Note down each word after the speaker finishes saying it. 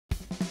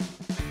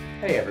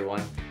Hey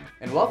everyone,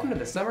 and welcome to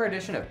the summer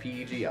edition of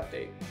PEG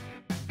Update.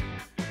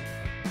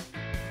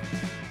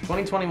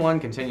 2021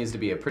 continues to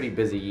be a pretty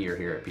busy year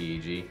here at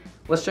PEG.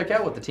 Let's check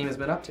out what the team has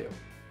been up to.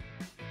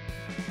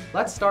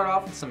 Let's start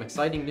off with some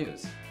exciting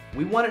news.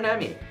 We won an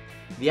Emmy!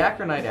 The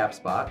Akronite app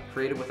spot,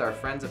 created with our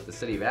friends at the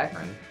City of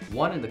Akron,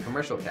 won in the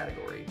commercial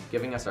category,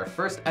 giving us our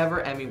first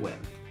ever Emmy win.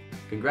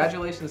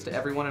 Congratulations to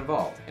everyone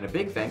involved, and a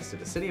big thanks to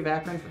the City of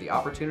Akron for the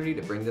opportunity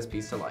to bring this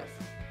piece to life.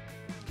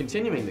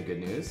 Continuing the good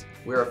news,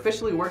 we are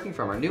officially working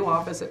from our new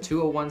office at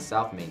 201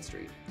 South Main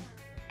Street.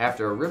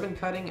 After a ribbon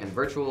cutting and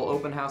virtual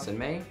open house in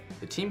May,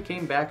 the team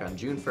came back on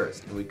June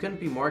 1st, and we couldn't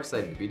be more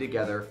excited to be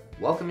together,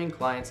 welcoming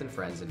clients and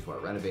friends into our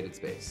renovated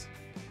space.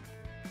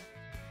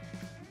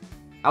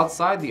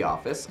 Outside the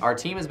office, our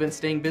team has been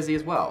staying busy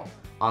as well,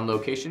 on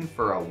location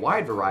for a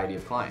wide variety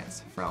of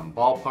clients, from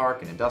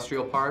ballpark and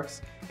industrial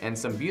parks, and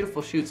some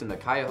beautiful shoots in the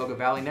Cuyahoga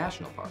Valley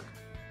National Park.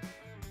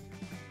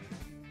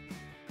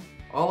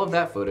 All of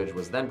that footage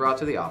was then brought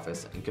to the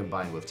office and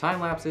combined with time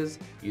lapses,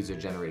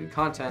 user-generated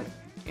content,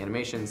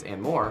 animations,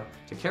 and more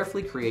to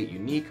carefully create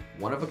unique,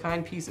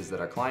 one-of-a-kind pieces that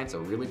our clients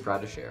are really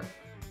proud to share.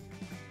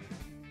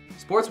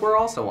 Sports were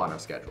also on our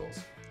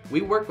schedules.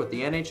 We worked with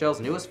the NHL's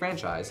newest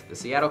franchise, the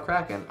Seattle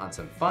Kraken, on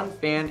some fun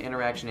fan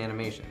interaction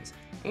animations,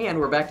 and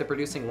we're back to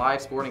producing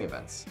live sporting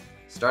events,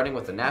 starting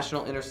with the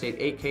National Interstate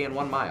 8K and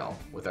 1 Mile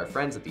with our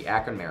friends at the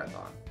Akron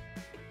Marathon.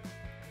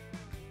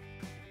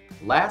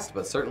 Last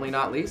but certainly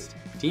not least,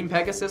 Team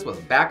Pegasus was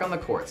back on the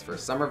courts for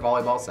summer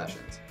volleyball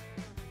sessions.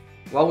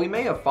 While we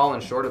may have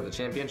fallen short of the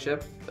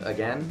championship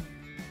again,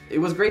 it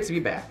was great to be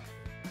back.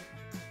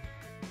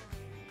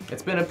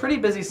 It's been a pretty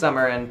busy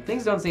summer and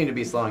things don't seem to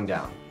be slowing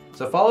down.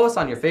 So follow us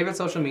on your favorite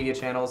social media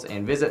channels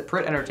and visit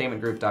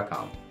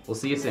PritEntertainmentGroup.com. We'll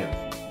see you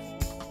soon.